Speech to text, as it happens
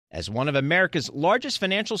As one of America's largest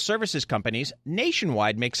financial services companies,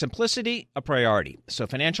 Nationwide makes simplicity a priority so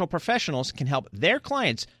financial professionals can help their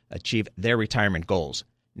clients achieve their retirement goals.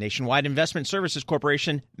 Nationwide Investment Services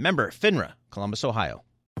Corporation, member FINRA, Columbus, Ohio.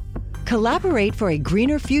 Collaborate for a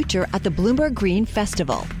greener future at the Bloomberg Green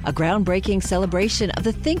Festival, a groundbreaking celebration of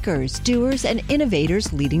the thinkers, doers, and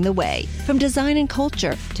innovators leading the way. From design and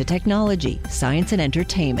culture to technology, science, and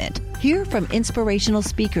entertainment. Hear from inspirational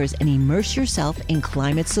speakers and immerse yourself in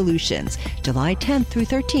climate solutions. July 10th through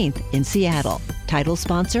 13th in Seattle. Title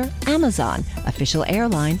sponsor, Amazon. Official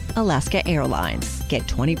airline, Alaska Airlines. Get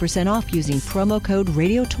 20% off using promo code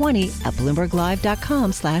radio20 at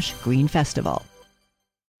bloomberglive.com/greenfestival.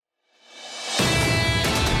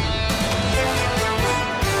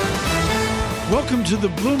 Welcome to the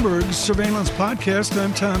Bloomberg Surveillance Podcast.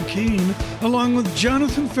 I'm Tom Keene, along with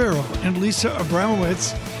Jonathan Farrell and Lisa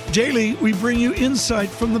Abramowitz. Daily, we bring you insight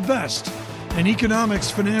from the best in economics,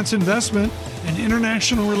 finance, investment, and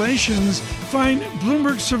international relations. Find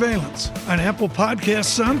Bloomberg Surveillance on Apple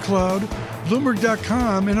Podcasts, SoundCloud,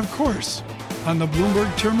 Bloomberg.com, and of course, on the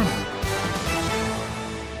Bloomberg Terminal.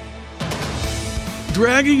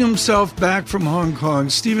 Dragging himself back from Hong Kong,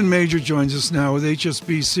 Stephen Major joins us now with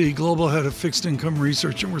HSBC, Global Head of Fixed Income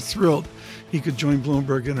Research, and we're thrilled he could join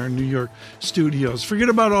Bloomberg in our New York studios. Forget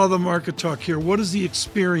about all the market talk here. What is the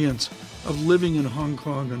experience of living in Hong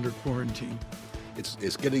Kong under quarantine?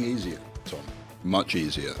 It's getting easier, Tom, much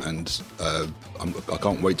easier, and I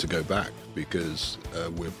can't wait to go back because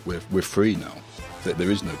we're free now. There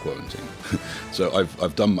is no quarantine, so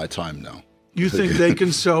I've done my time now. You think they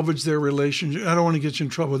can salvage their relationship? I don't want to get you in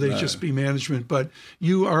trouble with HSB management, but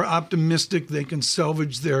you are optimistic they can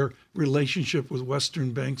salvage their relationship with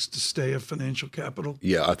Western banks to stay a financial capital?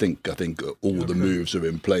 Yeah, I think all the moves are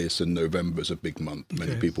in place, and November is a big month.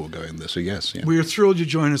 Many people are going there, so yes. Yeah. We are thrilled you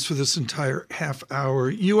join us for this entire half hour.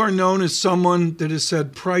 You are known as someone that has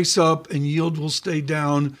said price up and yield will stay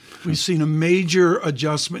down. We've seen a major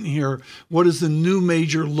adjustment here. What is the new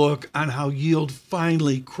major look on how yield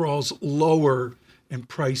finally crawls lower and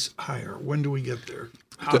price higher? When do we get there?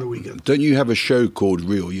 How do we get there? Don't you have a show called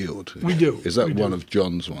Real Yield? We do. Is that one of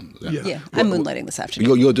John's ones? Yeah. I'm moonlighting this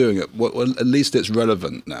afternoon. You're doing it. Well, at least it's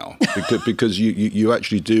relevant now because you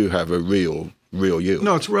actually do have a real yield.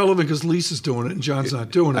 No, it's relevant because Lisa's doing it and John's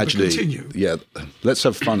not doing it. Actually, but continue. Yeah, let's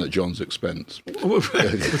have fun at John's expense.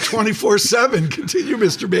 24/7. Continue,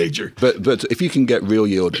 Mr. Major. But if you can get real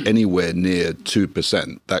yield anywhere near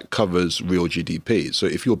 2%, that covers real GDP. So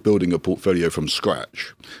if you're building a portfolio from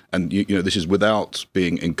scratch, and you know this is without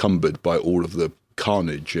being encumbered by all of the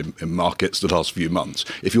carnage in markets the last few months.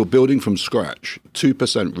 If you're building from scratch,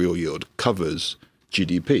 2% real yield covers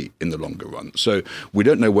GDP in the longer run. So we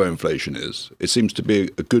don't know where inflation is. It seems to be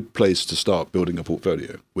a good place to start building a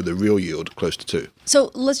portfolio with a real yield close to 2. So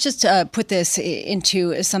let's just put this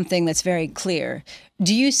into something that's very clear.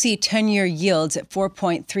 Do you see 10-year yields at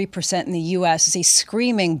 4.3% in the U.S. as a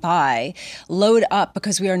screaming buy, load up,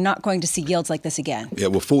 because we are not going to see yields like this again? Yeah,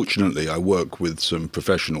 well, fortunately, I work with some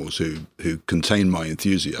professionals who contain my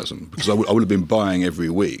enthusiasm because I would have been buying every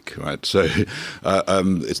week, right? So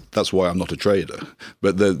that's why I'm not a trader.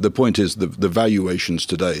 But the point is the valuations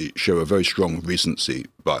today show a very strong recency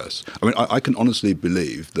bias. I mean, I can honestly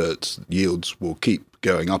believe that yields will keep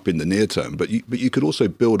going up in the near term, but you could also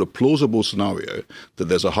build a plausible scenario that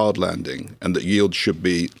there's a hard landing and that yields should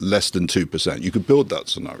be less than 2%. You could build that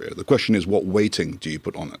scenario. The question is, what weighting do you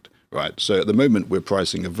put on it? Right. So at the moment, we're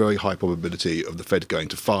pricing a very high probability of the Fed going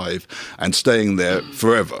to 5 and staying there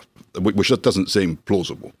forever, which doesn't seem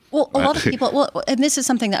plausible. Well, a lot of people, and this is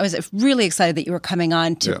something that I was really excited that you were coming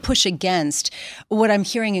on to push against. What I'm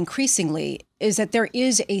hearing increasingly is that there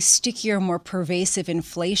is a stickier, more pervasive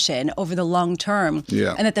inflation over the long term,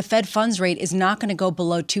 and that the Fed funds rate is not going to go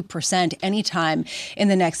below 2% anytime in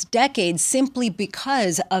the next decade, simply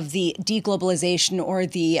because of the deglobalization or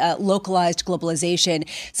the localized globalization,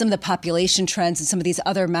 some of the population trends, and some of these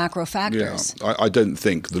other macro factors. Yeah, I don't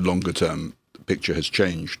think the longer term picture has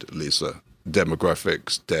changed, Lisa.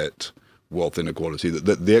 Demographics, debt, wealth inequality,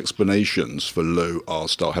 the explanations for low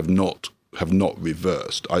R-star have not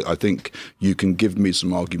reversed. I think you can give me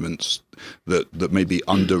some arguments that maybe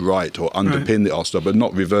underwrite or underpin the R-star, but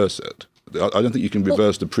not reverse it. I don't think you can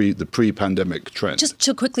reverse the pre-pandemic trend. Just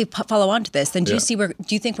to quickly follow on to this, then do you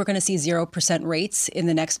think we're going to see 0% rates in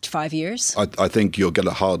the next 5 years? I think you'll get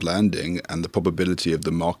a hard landing, and the probability of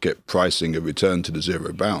the market pricing a return to the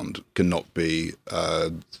zero bound cannot be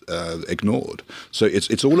ignored. So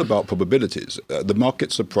it's all about probabilities. The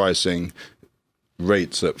markets are pricing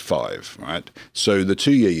rates at 5, right? So the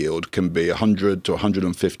 2-year yield can be 100 to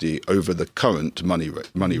 150 over the current money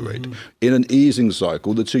rate. In an easing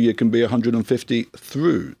cycle, the 2-year can be 150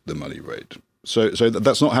 through the money rate. So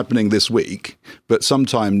that's not happening this week, but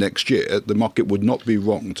sometime next year, the market would not be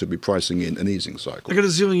wrong to be pricing in an easing cycle. I got a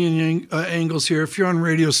zillion angles here. If you're on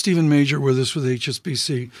radio, Stephen Major with us with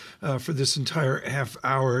HSBC for this entire half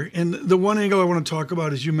hour. And the one angle I want to talk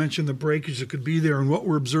about is you mentioned the breakage that could be there, and what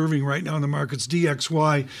we're observing right now in the markets,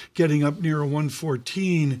 DXY getting up near a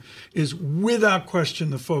 114 is without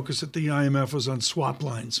question the focus at the IMF was on swap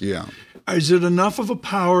lines. Yeah. Is it enough of a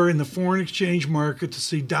power in the foreign exchange market to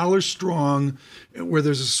see dollar strong, where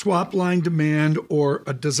there's a swap line demand or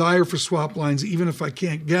a desire for swap lines, even if I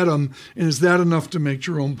can't get them? And is that enough to make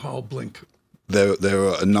Jerome Powell blink? There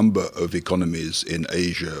are a number of economies in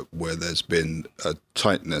Asia where there's been a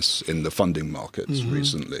tightness in the funding markets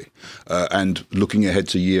recently, and looking ahead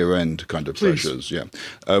to year-end kind of pressures. Yeah,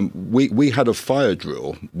 we had a fire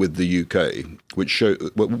drill with the UK, which showed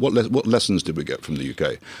what lessons did we get from the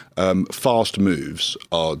UK? Fast moves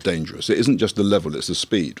are dangerous. It isn't just the level; it's the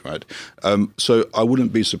speed, right? So I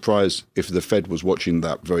wouldn't be surprised if the Fed was watching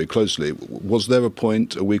that very closely. Was there a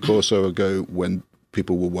point a week or so ago when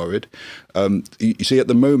people were worried? You see, at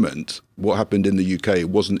the moment, what happened in the UK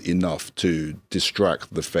wasn't enough to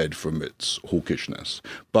distract the Fed from its hawkishness.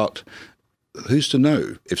 But who's to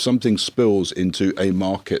know if something spills into a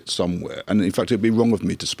market somewhere? And in fact, it'd be wrong of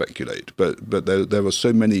me to speculate, but there are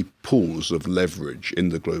so many pools of leverage in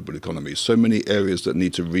the global economy, so many areas that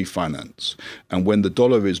need to refinance. And when the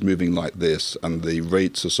dollar is moving like this and the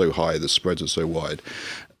rates are so high, the spreads are so wide,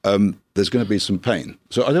 there's going to be some pain.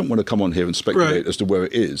 So I don't want to come on here and speculate as to where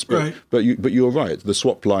it is, but you're right. The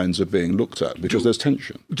swap lines are being looked at because there's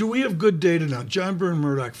tension. Do we have good data now? John Byrne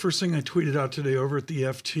Murdoch, first thing I tweeted out today over at the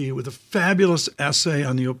FT with a fabulous essay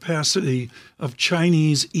on the opacity of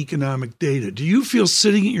Chinese economic data. Do you feel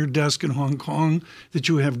sitting at your desk in Hong Kong that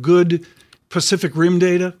you have good Pacific Rim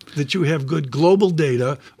data, that you have good global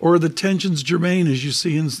data, or are the tensions germane as you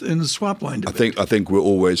see in the swap line debate? I think we're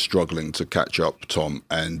always struggling to catch up, Tom,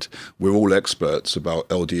 and we're all experts about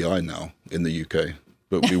LDI now in the UK,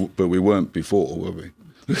 but we weren't before, were we?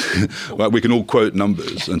 Like, we can all quote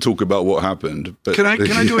numbers and talk about what happened. But Can I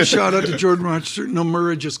do a shout out to Jordan Rochester?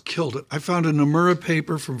 Nomura just killed it. I found a Nomura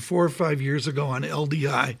paper from 4 or 5 years ago on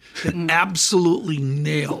LDI that absolutely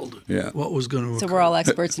nailed what was going to occur. So we're all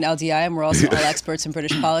experts in LDI, and we're also all experts in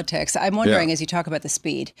British politics. I'm wondering, as you talk about the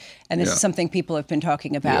speed, and this is something people have been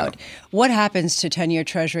talking about, what happens to 10-year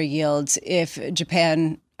Treasury yields if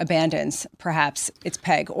Japan abandons perhaps its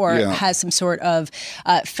peg or has some sort of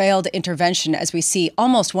failed intervention, as we see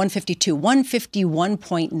almost 152,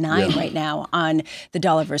 151.9 right now on the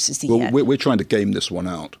dollar versus the yen. We're trying to game this one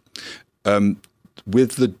out.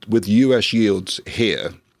 With US yields here,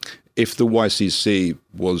 if the YCC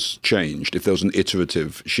was changed, if there was an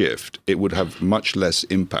iterative shift, it would have much less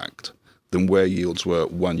impact than where yields were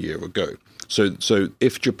 1 year ago. So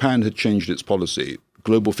if Japan had changed its policy,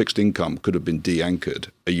 global fixed income could have been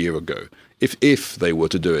de-anchored a year ago. If they were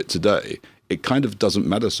to do it today, it kind of doesn't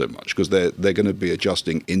matter so much because they're going to be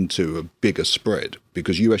adjusting into a bigger spread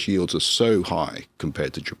because US yields are so high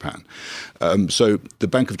compared to Japan. So the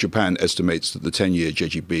Bank of Japan estimates that the 10-year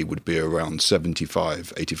JGB would be around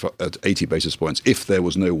 80 basis points if there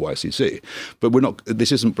was no YCC. But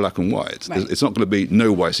this isn't black and white. Right. It's not going to be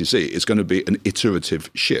no YCC. It's going to be an iterative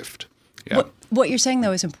shift. Yeah. What you're saying,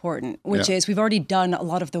 though, is important, which is we've already done a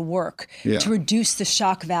lot of the work to reduce the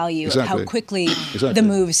shock value of how quickly the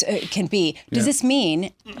moves can be. Does this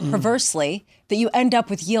mean, perversely, that you end up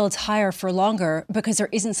with yields higher for longer because there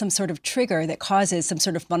isn't some sort of trigger that causes some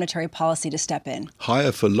sort of monetary policy to step in?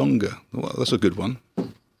 Higher for longer? Well, that's a good one.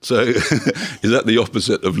 So is that the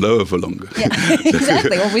opposite of lower for longer? Yeah,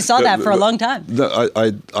 exactly. Well, we saw that for a long time.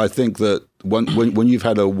 I think that when you've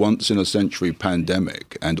had a once-in-a-century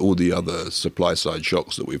pandemic and all the other supply-side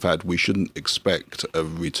shocks that we've had, we shouldn't expect a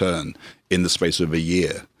return in the space of a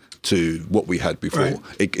year to what we had before. Right.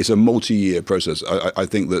 It's a multi-year process. I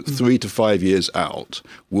think that 3 to 5 years out,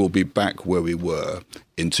 we'll be back where we were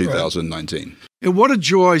in 2019. Right. And what a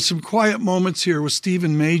joy. Some quiet moments here with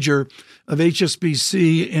Stephen Major of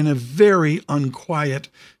HSBC in a very unquiet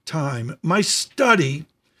time. My study,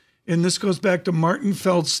 and this goes back to Martin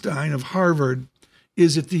Feldstein of Harvard,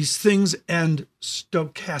 is that these things end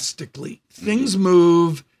stochastically. Things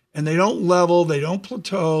move and they don't level, they don't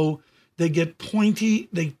plateau, they get pointy,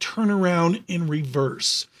 they turn around in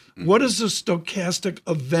reverse. What is the stochastic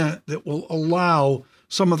event that will allow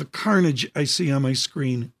some of the carnage I see on my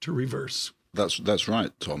screen to reverse? That's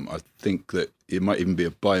right, Tom. I think that it might even be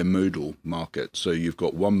a bimodal market. So you've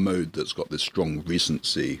got one mode that's got this strong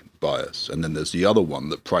recency bias, and then there's the other one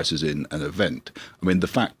that prices in an event. I mean, the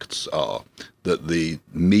facts are that the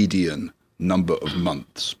median number of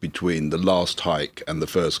months between the last hike and the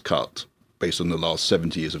first cut, based on the last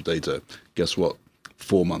 70 years of data, guess what?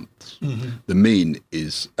 4 months. The mean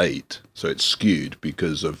is 8, so it's skewed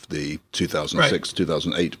because of the 2006,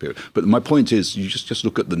 2008 period. But my point is, you just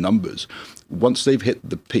look at the numbers. Once they've hit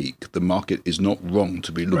the peak, the market is not wrong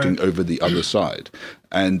to be looking over the other side.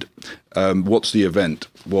 And what's the event?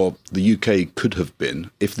 Well, the UK could have been,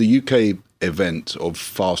 if the UK event of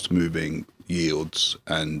fast-moving yields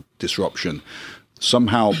and disruption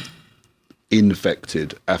somehow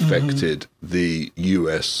affected the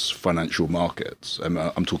US financial markets.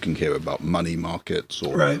 I'm talking here about money markets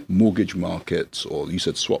or mortgage markets, or you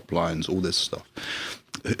said swap lines, all this stuff.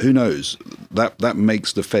 Who knows? That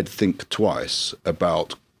makes the Fed think twice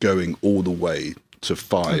about going all the way to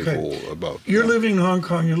 5 or above. You're living in Hong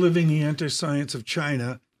Kong, you're living the anti-science of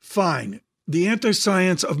China. Fine. The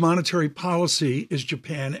anti-science of monetary policy is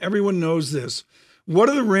Japan. Everyone knows this. What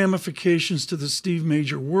are the ramifications to the Steve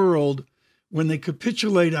Major world when they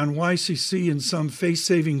capitulate on YCC in some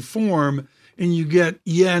face-saving form and you get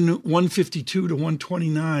yen 152 to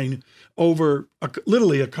 129 over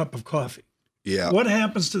literally a cup of coffee? Yeah. What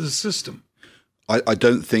happens to the system? I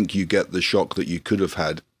don't think you get the shock that you could have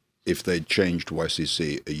had if they'd changed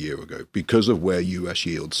YCC a year ago. Because of where US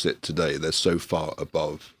yields sit today, they're so far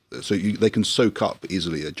above. So they can soak up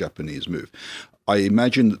easily a Japanese move. I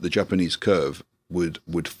imagine that the Japanese curve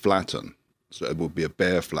would flatten. So it would be a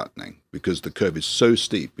bear flattening because the curve is so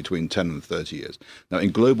steep between 10 and 30 years. Now,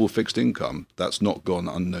 in global fixed income, that's not gone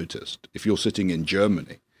unnoticed. If you're sitting in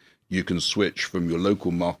Germany, you can switch from your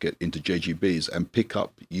local market into JGBs and pick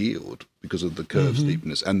up yield because of the curve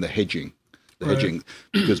steepness and the hedging.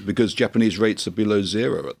 Because Japanese rates are below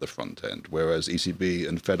zero at the front end, whereas ECB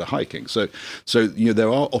and Fed are hiking. So there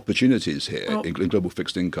are opportunities here in global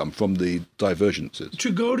fixed income from the divergences.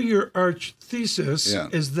 To go to your arch thesis,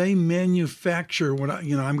 as they manufacture what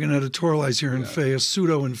I'm going to editorialize here and say a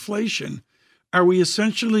pseudo inflation, are we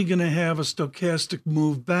essentially going to have a stochastic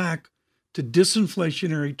move back to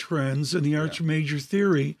disinflationary trends in the arch major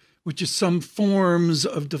theory, which is some forms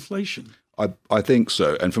of deflation? I think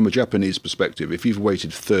so. And from a Japanese perspective, if you've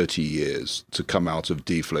waited 30 years to come out of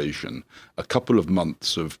deflation, a couple of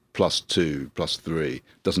months of +2, +3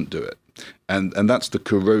 doesn't do it. And that's the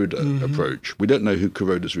Kuroda approach. We don't know who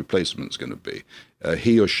Kuroda's replacement is going to be.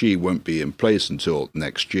 He or she won't be in place until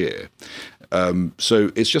next year.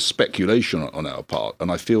 So it's just speculation on our part. And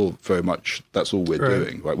I feel very much that's all we're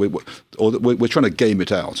doing. Right? We're trying to game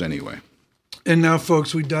it out anyway. And now,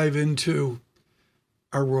 folks, we dive into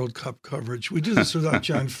our World Cup coverage. We do this without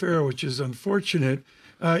John Farrow, which is unfortunate.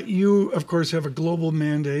 You, of course, have a global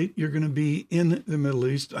mandate. You're going to be in the Middle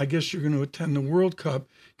East. I guess you're going to attend the World Cup.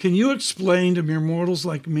 Can you explain to mere mortals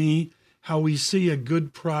like me how we see a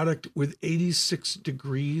good product with 86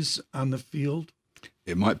 degrees on the field?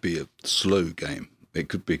 It might be a slow game. It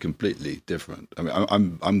could be completely different. I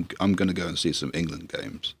mean, I'm going to go and see some England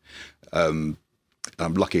games.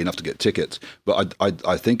 I'm lucky enough to get tickets, but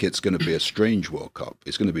I think it's going to be a strange World Cup.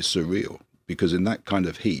 It's going to be surreal because in that kind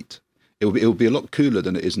of heat, it will be a lot cooler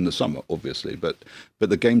than it is in the summer, obviously. But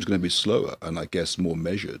the game's going to be slower and I guess more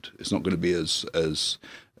measured. It's not going to be as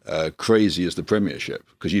crazy as the Premiership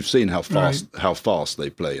because you've seen how fast they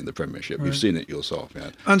play in the Premiership. You've seen it yourself. Yeah.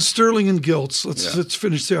 On sterling and gilts, let's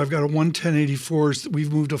finish there. I've got a 110.84.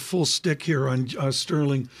 We've moved a full stick here on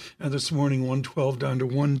sterling this morning, 112 down to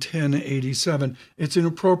 110.87. It's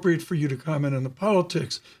inappropriate for you to comment on the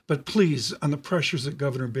politics, but please, on the pressures that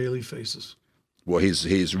Governor Bailey faces. Well,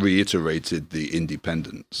 he's reiterated the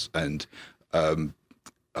independence, and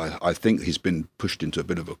I think he's been pushed into a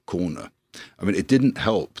bit of a corner. I mean, it didn't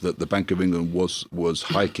help that the Bank of England was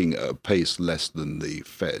hiking at a pace less than the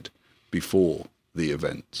Fed before the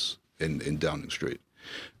events in Downing Street.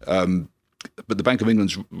 But the Bank of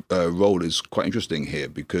England's role is quite interesting here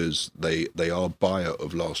because they are buyer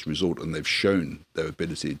of last resort and they've shown their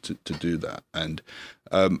ability to do that. And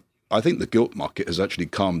I think the gilt market has actually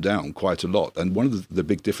calmed down quite a lot. And one of the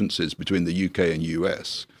big differences between the UK and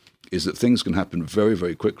US is that things can happen very,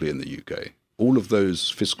 very quickly in the UK. All of those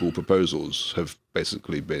fiscal proposals have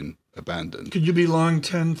basically been abandoned. Could you be long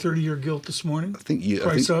 10, 30-year gilt this morning?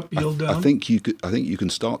 Price up, yield down? I think you can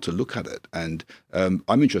start to look at it. And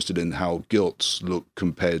I'm interested in how gilts look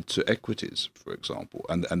compared to equities, for example.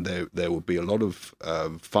 And there will be a lot of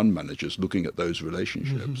fund managers looking at those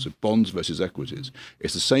relationships, of bonds versus equities.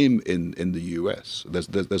 It's the same in the US.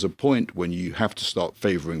 There's a point when you have to start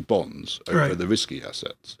favoring bonds over the risky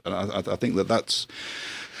assets. And I think that's,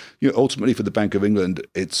 ultimately for the Bank of England,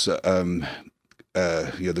 it's...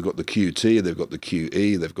 they've got the QT, they've got the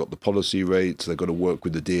QE, they've got the policy rates, they've got to work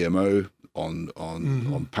with the DMO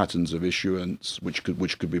on patterns of issuance, which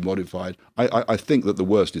could be modified. I think that the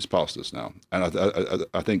worst is past us now, and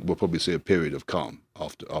I think we'll probably see a period of calm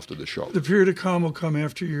after the shock. The period of calm will come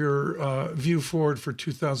after your view forward for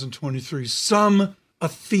 2023. A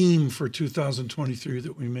theme for 2023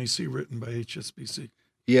 that we may see written by HSBC.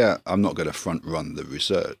 Yeah, I'm not going to front run the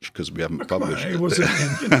research because we haven't published it.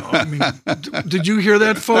 Did you hear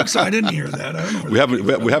that, folks? I didn't hear that. I don't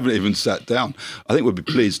know we haven't even sat down. I think we'll be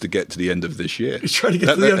pleased to get to the end of this year. Try to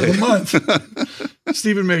get to the end of the month.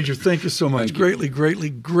 Stephen Major, thank you so much.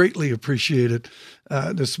 Greatly appreciate it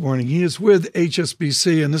this morning. He is with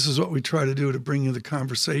HSBC, and this is what we try to do to bring you the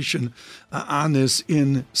conversation on this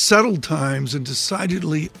in settled times and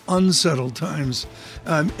decidedly unsettled times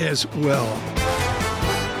as well.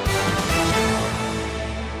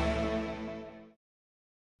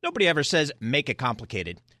 Nobody ever says make it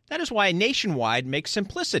complicated. That is why Nationwide makes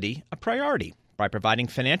simplicity a priority by providing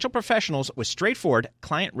financial professionals with straightforward,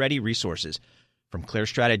 client-ready resources. From clear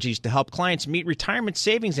strategies to help clients meet retirement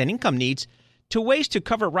savings and income needs, to ways to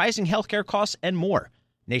cover rising healthcare costs and more.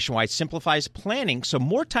 Nationwide simplifies planning so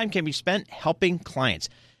more time can be spent helping clients.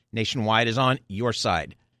 Nationwide is on your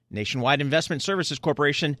side. Nationwide Investment Services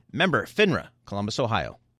Corporation, member FINRA, Columbus,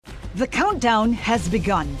 Ohio. The countdown has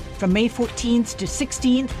begun. From May 14th to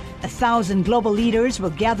 16th, 1,000 global leaders will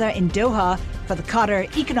gather in Doha for the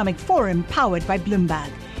Qatar Economic Forum powered by Bloomberg.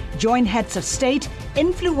 Join heads of state,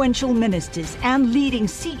 influential ministers, and leading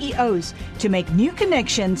CEOs to make new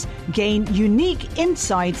connections, gain unique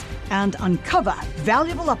insights, and uncover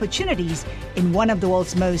valuable opportunities in one of the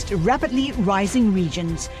world's most rapidly rising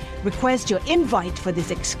regions. Request your invite for this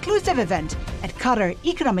exclusive event at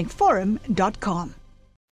QatarEconomicForum.com.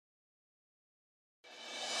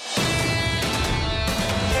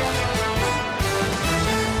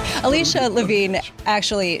 Alicia Levine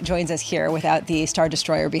actually joins us here without the Star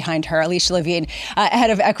Destroyer behind her. Alicia Levine,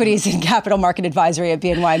 head of equities and capital market advisory at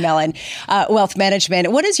BNY Mellon Wealth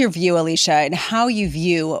Management. What is your view, Alicia, and how you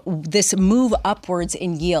view this move upwards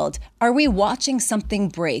in yield? Are we watching something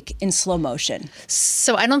break in slow motion?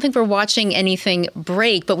 So I don't think we're watching anything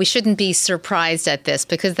break, but we shouldn't be surprised at this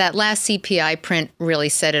because that last CPI print really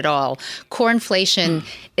said it all. Core inflation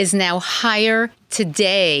is now higher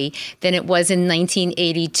today than it was in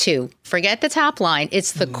 1982. Forget the top line.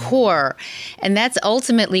 It's the core. And that's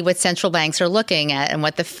ultimately what central banks are looking at and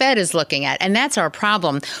what the Fed is looking at. And that's our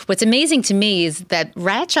problem. What's amazing to me is that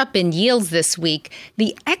ratchet up in yields this week,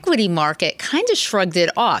 the equity market kind of shrugged it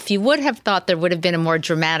off. You would have thought there would have been a more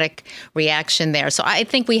dramatic reaction there. So I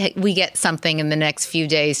think we get something in the next few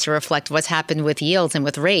days to reflect what's happened with yields and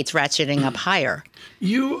with rates ratcheting up higher.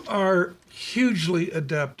 You are hugely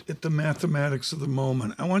adept at the mathematics of the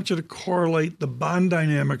moment. I want you to correlate the bond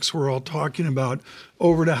dynamics we're all talking about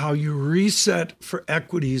over to how you reset for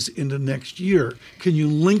equities into next year. Can you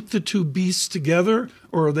link the two beasts together,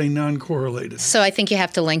 or are they non-correlated? So I think you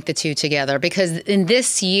have to link the two together because in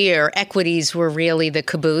this year, equities were really the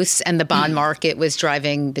caboose and the bond market was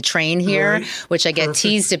driving the train here, right. Which I get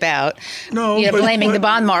teased about, blaming the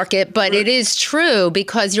bond market. But it is true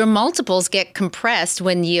because your multiples get compressed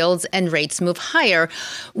when yields and rates move higher.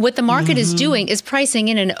 What the market is doing is pricing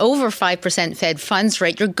in an over 5% Fed funds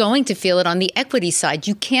rate. You're going to feel it on the equity side.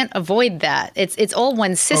 You can't avoid that. It's all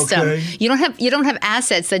one system. Okay. You don't have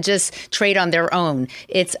assets that just trade on their own.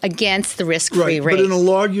 It's against the risk-free rate. But in a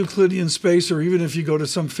log Euclidean space, or even if you go to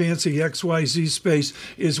some fancy XYZ space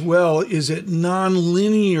as well, is it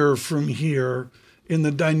non-linear from here in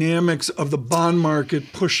the dynamics of the bond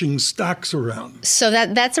market pushing stocks around? So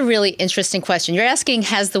that's a really interesting question. You're asking,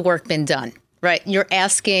 has the work been done? Right. You're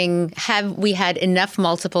asking, have we had enough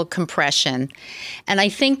multiple compression? And I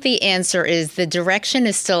think the answer is the direction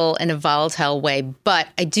is still in a volatile way. But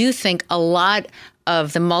I do think a lot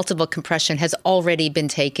of the multiple compression has already been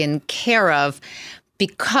taken care of.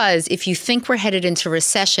 Because if you think we're headed into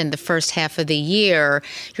recession the first half of the year,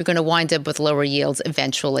 you're going to wind up with lower yields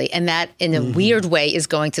eventually. And that, in a weird way, is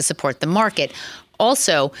going to support the market.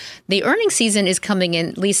 also, the earnings season is coming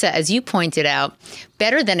in, Lisa, as you pointed out,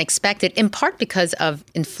 better than expected, in part because of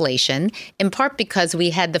inflation, in part because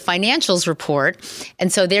we had the financials report,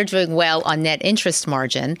 and so they're doing well on net interest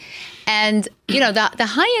margin. And, the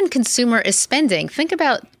high-end consumer is spending. Think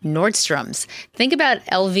about Nordstrom's. Think about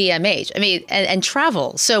LVMH. And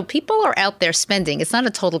travel. So people are out there spending. It's not a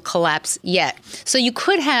total collapse yet. So you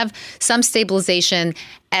could have some stabilization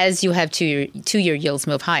as you have two-year yields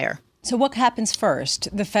move higher. So what happens first?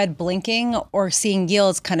 The Fed blinking or seeing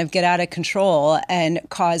yields kind of get out of control and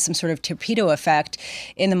cause some sort of torpedo effect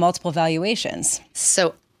in the multiple valuations?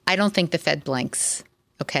 So I don't think the Fed blinks.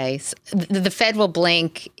 Okay, so the Fed will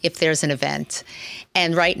blink if there's an event.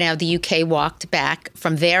 And right now, the UK walked back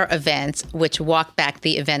from their event, which walked back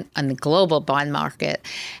the event on the global bond market.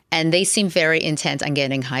 And they seem very intent on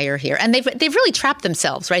getting higher here. And they've really trapped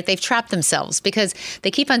themselves, right? They've trapped themselves because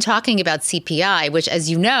they keep on talking about CPI, which, as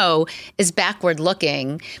you know, is backward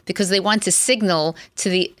looking because they want to signal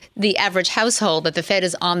to the average household that the Fed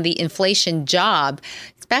is on the inflation job.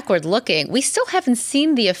 Backward looking, we still haven't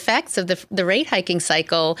seen the effects of the rate hiking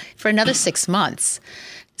cycle for another 6 months.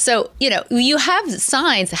 So, you have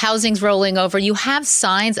signs, housing's rolling over, you have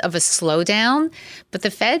signs of a slowdown, but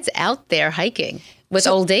the Fed's out there hiking with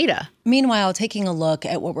old data. Meanwhile, taking a look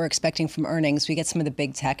at what we're expecting from earnings, we get some of the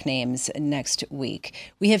big tech names next week.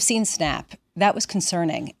 We have seen Snap. That was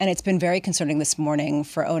concerning, and it's been very concerning this morning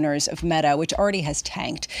for owners of Meta, which already has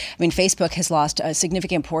tanked. Facebook has lost a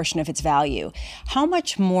significant portion of its value. How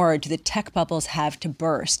much more do the tech bubbles have to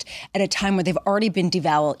burst at a time where they've already been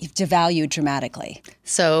devalued dramatically?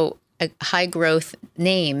 So high growth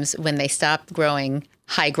names, when they stop growing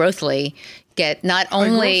high growthly, get not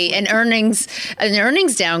only an earnings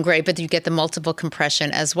downgrade, but you get the multiple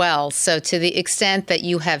compression as well. So to the extent that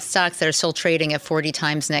you have stocks that are still trading at 40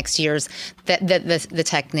 times next year's, the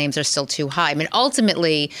tech names are still too high.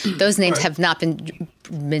 Ultimately, those names have not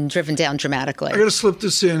been driven down dramatically. I got to slip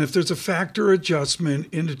this in. If there's a factor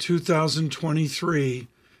adjustment into 2023,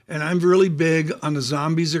 and I'm really big on the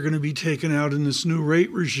zombies that are going to be taken out in this new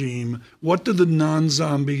rate regime, what do the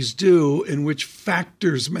non-zombies do and which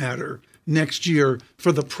factors matter next year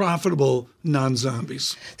for the profitable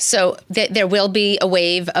non-zombies? So there will be a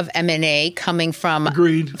wave of M&A coming from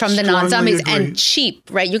the non-zombies and cheap,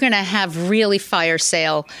 right? You're going to have really fire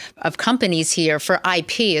sale of companies here for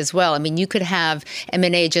IP as well. You could have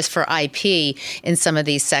M&A just for IP in some of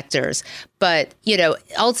these sectors. But,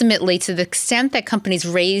 ultimately, to the extent that companies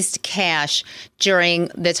raised cash during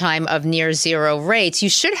the time of near zero rates, you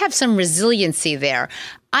should have some resiliency there.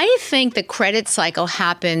 I think the credit cycle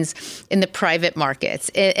happens in the private markets,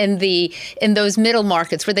 in those middle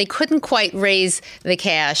markets where they couldn't quite raise the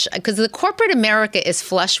cash because the corporate America is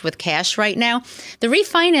flush with cash right now. The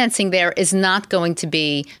refinancing there is not going to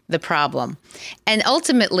be the problem. And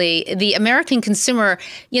ultimately, the American consumer,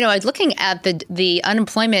 looking at the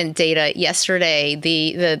unemployment data yesterday,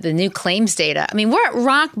 the new claims data, we're at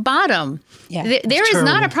rock bottom. Yeah, there is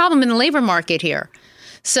not a problem in the labor market here.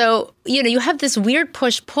 So, you have this weird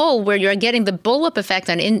push-pull where you're getting the bullwhip effect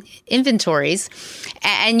on inventories,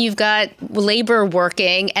 and you've got labor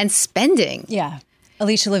working and spending. Yeah.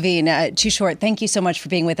 Alicia Levine, too short. Thank you so much for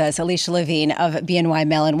being with us. Alicia Levine of BNY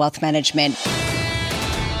Mellon Wealth Management.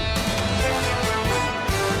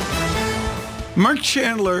 Mark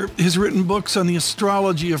Chandler has written books on the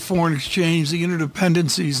astrology of foreign exchange, the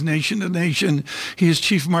interdependencies, nation to nation. He is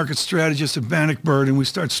chief market strategist at Bannockburn, and we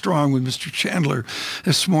start strong with Mr. Chandler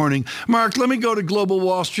this morning. Mark, let me go to Global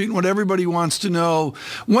Wall Street and what everybody wants to know.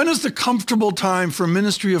 When is the comfortable time for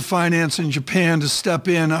Ministry of Finance in Japan to step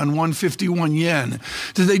in on 151 yen?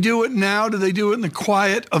 Do they do it now? Do they do it in the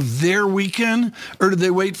quiet of their weekend? Or do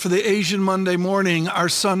they wait for the Asian Monday morning, our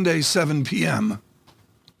Sunday, 7 p.m.?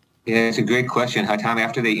 Yeah, it's a great question, Hatam.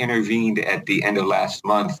 After they intervened at the end of last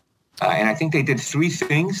month, and I think they did three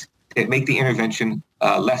things that make the intervention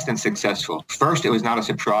less than successful. First, it was not a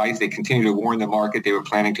surprise. They continued to warn the market they were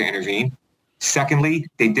planning to intervene. Secondly,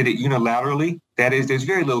 they did it unilaterally. That is, there's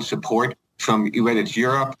very little support from whether it's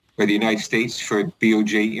Europe or the United States for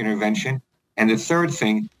BOJ intervention. And the third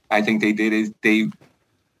thing I think they did is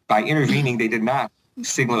by intervening, they did not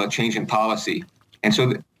signal a change in policy. And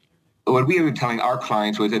so what we were telling our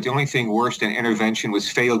clients was that the only thing worse than intervention was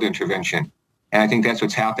failed intervention. And I think that's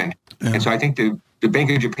what's happened. Yeah. And so I think the Bank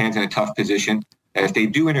of Japan's in a tough position. If they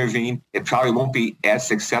do intervene, it probably won't be as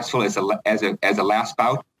successful as a last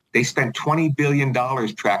bout. They spent $20 billion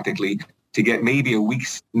practically to get maybe a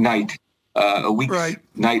week's night a week's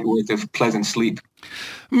night worth of pleasant sleep.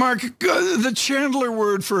 Mark, the Chandler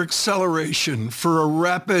word for acceleration, for a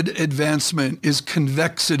rapid advancement, is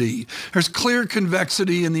convexity. There's clear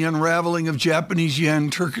convexity in the unraveling of Japanese yen,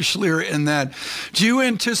 Turkish lira, and that. Do you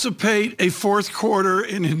anticipate a fourth quarter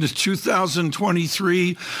and into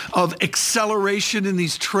 2023 of acceleration in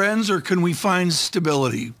these trends, or can we find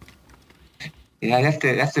stability? Yeah,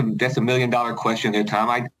 that's a $1 million question there,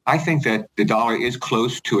 Tom. I think that the dollar is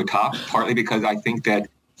close to a top, partly because I think that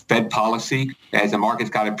Fed policy, as the market's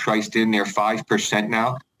got it priced in, they're 5%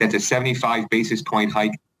 now. That's a 75 basis point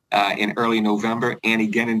hike in early November and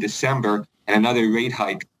again in December, and another rate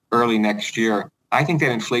hike early next year. I think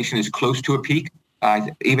that inflation is close to a peak,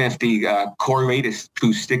 even if the core rate is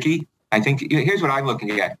too sticky. I think here's what I'm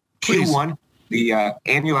looking at. Q1, the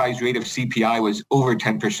annualized rate of CPI was over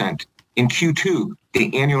 10%. In Q2,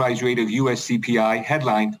 the annualized rate of U.S. CPI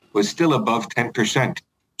headline was still above 10%.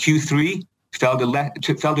 Q3 fell to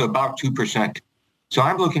about 2%. So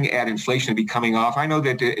I'm looking at inflation to be coming off. I know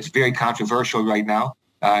that it's very controversial right now.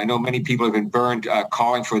 I know many people have been burned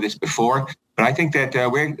calling for this before, but I think that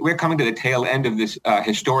we're coming to the tail end of this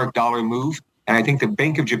historic dollar move. And I think the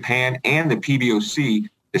Bank of Japan and the PBOC,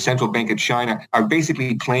 the Central Bank of China, are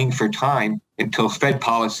basically playing for time until Fed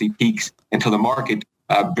policy peaks, until the market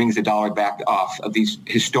brings the dollar back off of these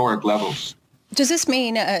historic levels. Does this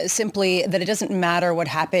mean simply that it doesn't matter what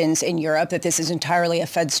happens in Europe, that this is entirely a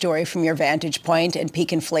Fed story from your vantage point and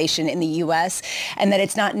peak inflation in the U.S., and that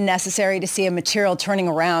it's not necessary to see a material turning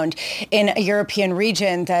around in a European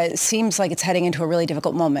region that seems like it's heading into a really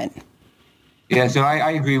difficult moment? Yeah, so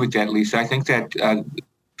I agree with that, Lisa. I think that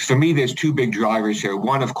for me, there's two big drivers here.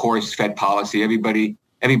 One, of course, Fed policy. Everybody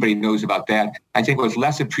knows about that. I think what's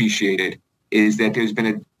less appreciated is that there's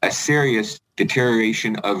been a serious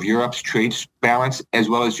deterioration of Europe's trade balance as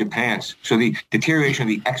well as Japan's. So the deterioration of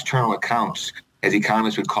the external accounts, as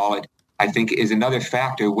economists would call it, I think is another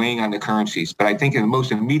factor weighing on the currencies. But I think in the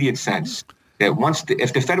most immediate sense, that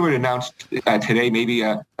if the Fed were to announce today, maybe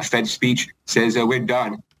a Fed speech says we're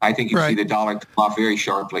done, I think you see the dollar come off very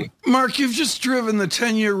sharply. Mark, you've just driven the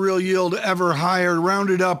 10-year real yield ever higher.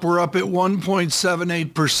 Rounded up, we're up at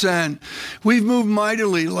 1.78%. We've moved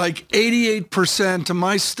mightily, like 88% to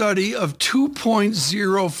my study of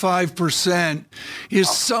 2.05% is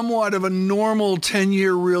somewhat of a normal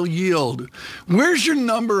 10-year real yield. Where's your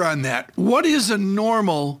number on that? What is a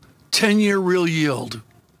normal 10-year real yield?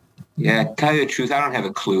 Yeah, to tell you the truth, I don't have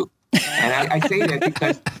a clue. And I say that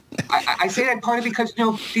because I say that partly because,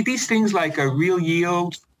 these things like a real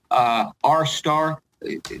yield, R star,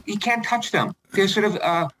 you can't touch them. They're sort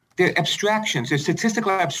of they're abstractions. They're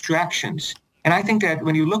statistical abstractions. And I think that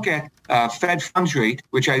when you look at Fed funds rate,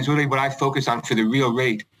 which is really what I focus on for the real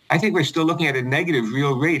rate, I think we're still looking at a negative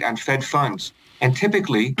real rate on Fed funds. And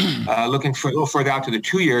typically, looking for a little further out to the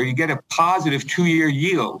 2-year, you get a positive 2-year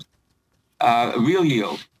yield, a real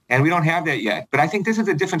yield. And we don't have that yet. But I think this is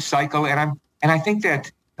a different cycle. And I think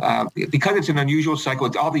that because it's an unusual cycle,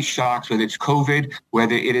 with all these shocks, whether it's COVID,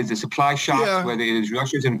 whether it is the supply shocks, whether it is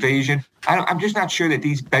Russia's invasion, I'm just not sure that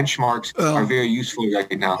these benchmarks are very useful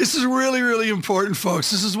right now. This is really, really important,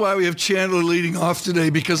 folks. This is why we have Chandler leading off today,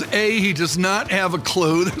 because A, he does not have a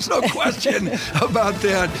clue. There's no question about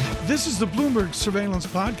that. This is the Bloomberg Surveillance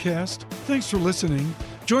Podcast. Thanks for listening.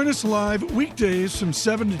 Join us live weekdays from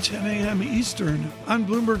 7 to 10 a.m. Eastern on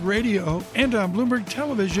Bloomberg Radio and on Bloomberg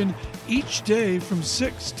Television each day from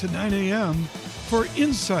 6 to 9 a.m. for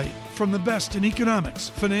insight from the best in economics,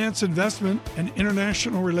 finance, investment, and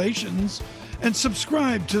international relations. And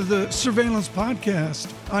subscribe to the Surveillance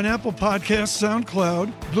Podcast on Apple Podcasts,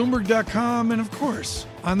 SoundCloud, Bloomberg.com, and of course,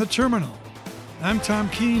 on the terminal. I'm Tom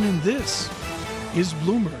Keene, and this is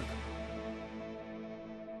Bloomberg.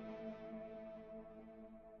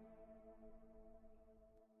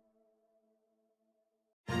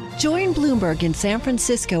 Join Bloomberg in San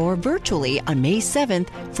Francisco or virtually on May 7th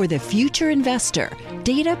for The Future Investor,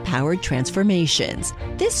 Data-Powered Transformations.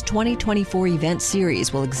 This 2024 event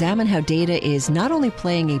series will examine how data is not only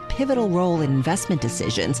playing a pivotal role in investment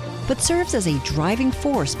decisions, but serves as a driving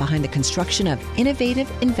force behind the construction of innovative,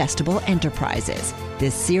 investable enterprises.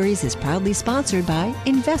 This series is proudly sponsored by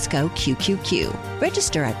Invesco QQQ.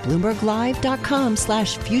 Register at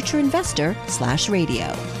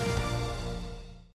BloombergLive.com/futureinvestor/radio.